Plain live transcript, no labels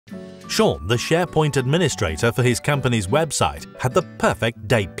Sean, the SharePoint administrator for his company's website, had the perfect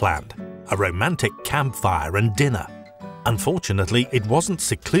date planned: a romantic campfire and dinner. Unfortunately, it wasn't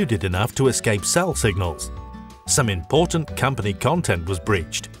secluded enough to escape cell signals. Some important company content was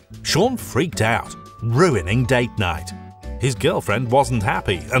breached. Sean freaked out, ruining date night. His girlfriend wasn't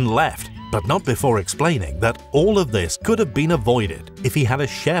happy and left, but not before explaining that all of this could have been avoided if he had a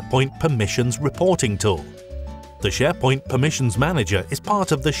SharePoint Permissions reporting tool. The SharePoint Permissions Manager is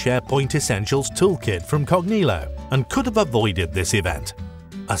part of the SharePoint Essentials toolkit from Cognilo and could have avoided this event.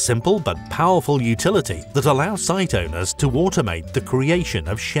 A simple but powerful utility that allows site owners to automate the creation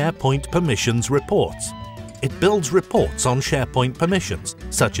of SharePoint Permissions reports. It builds reports on SharePoint permissions,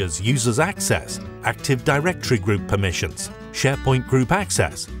 such as users access, Active Directory group permissions, SharePoint group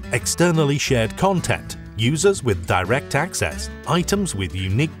access, externally shared content, users with direct access, items with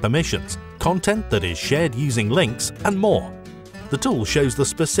unique permissions, content that is shared using links, and more. The tool shows the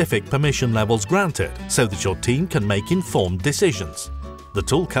specific permission levels granted so that your team can make informed decisions. The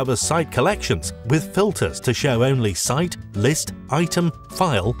tool covers site collections with filters to show only site, list, item,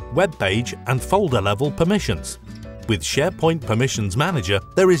 file, web page, and folder level permissions. With SharePoint Permissions Manager,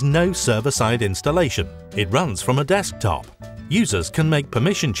 there is no server-side installation. It runs from a desktop. Users can make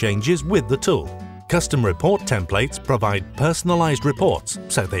permission changes with the tool. Custom report templates provide personalized reports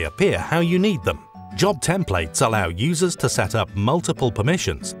so they appear how you need them. Job templates allow users to set up multiple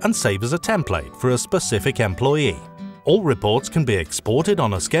permissions and save as a template for a specific employee. All reports can be exported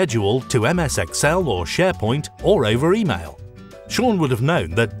on a schedule to MS Excel or SharePoint or over email. Sean would have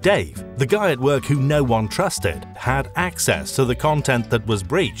known that Dave, the guy at work who no one trusted, had access to the content that was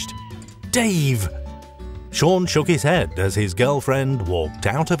breached. Dave! Sean shook his head as his girlfriend walked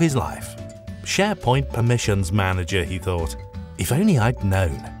out of his life. SharePoint Permissions Manager, he thought. If only I'd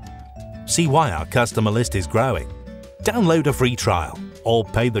known. See why our customer list is growing. Download a free trial or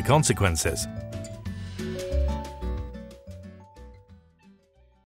pay the consequences.